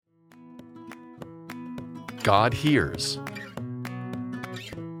God hears.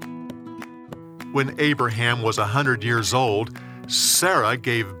 When Abraham was 100 years old, Sarah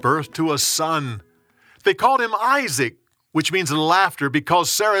gave birth to a son. They called him Isaac, which means laughter, because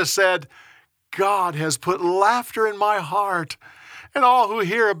Sarah said, "God has put laughter in my heart, and all who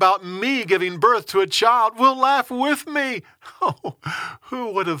hear about me giving birth to a child will laugh with me." Oh, who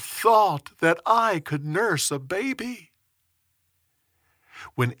would have thought that I could nurse a baby?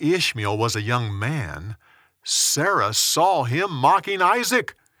 When Ishmael was a young man, Sarah saw him mocking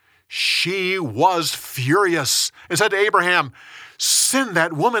Isaac. She was furious and said to Abraham, "Send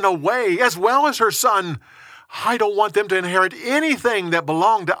that woman away as well as her son. I don't want them to inherit anything that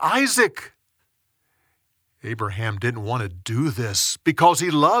belonged to Isaac." Abraham didn't want to do this because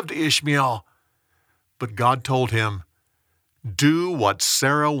he loved Ishmael. But God told him, "Do what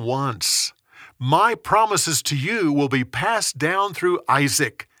Sarah wants. My promises to you will be passed down through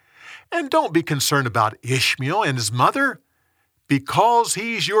Isaac. And don't be concerned about Ishmael and his mother. Because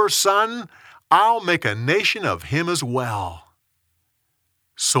he's your son, I'll make a nation of him as well."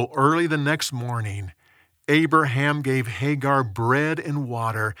 So early the next morning, Abraham gave Hagar bread and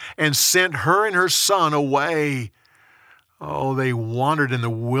water and sent her and her son away. Oh, they wandered in the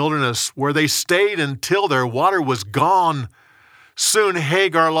wilderness where they stayed until their water was gone. Soon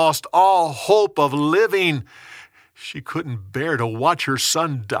Hagar lost all hope of living. She couldn't bear to watch her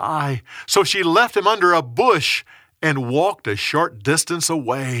son die, so she left him under a bush and walked a short distance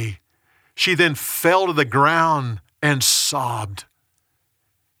away. She then fell to the ground and sobbed.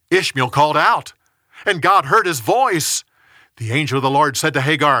 Ishmael called out, and God heard his voice. The angel of the Lord said to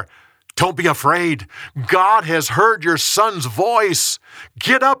Hagar, "Don't be afraid. God has heard your son's voice.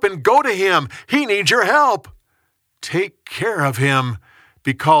 Get up and go to him. He needs your help. Take care of him,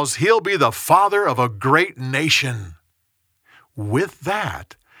 because he'll be the father of a great nation." With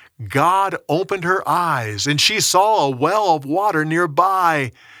that, God opened her eyes, and she saw a well of water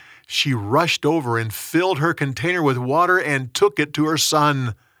nearby. She rushed over and filled her container with water and took it to her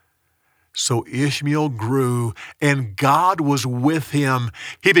son. So Ishmael grew, and God was with him.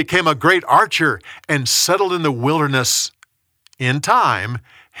 He became a great archer and settled in the wilderness. In time,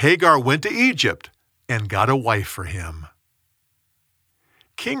 Hagar went to Egypt and got a wife for him.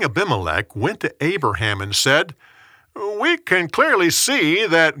 King Abimelech went to Abraham and said, "We can clearly see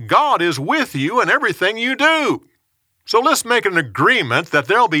that God is with you in everything you do. So let's make an agreement that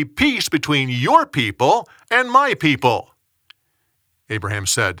there'll be peace between your people and my people." Abraham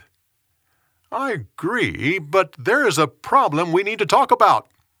said, "I agree, but there is a problem we need to talk about.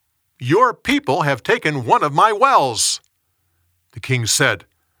 Your people have taken one of my wells." The king said,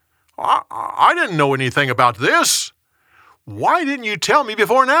 I didn't know anything about this. Why didn't you tell me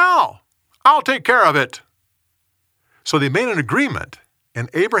before now? I'll take care of it." So they made an agreement, and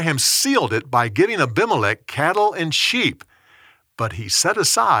Abraham sealed it by giving Abimelech cattle and sheep, but he set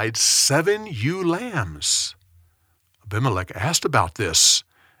aside 7 ewe lambs. Abimelech asked about this.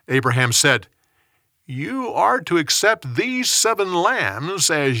 Abraham said, "You are to accept these 7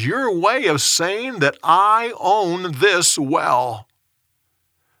 lambs as your way of saying that I own this well."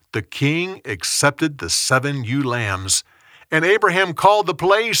 The king accepted the 7 ewe lambs, and Abraham called the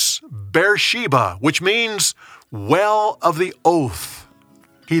place Beersheba, which means well of the oath.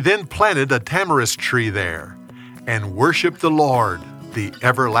 He then planted a tamarisk tree there and worshiped the Lord, the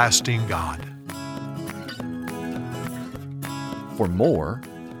everlasting God. For more,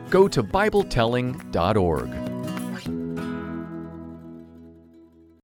 go to BibleTelling.org.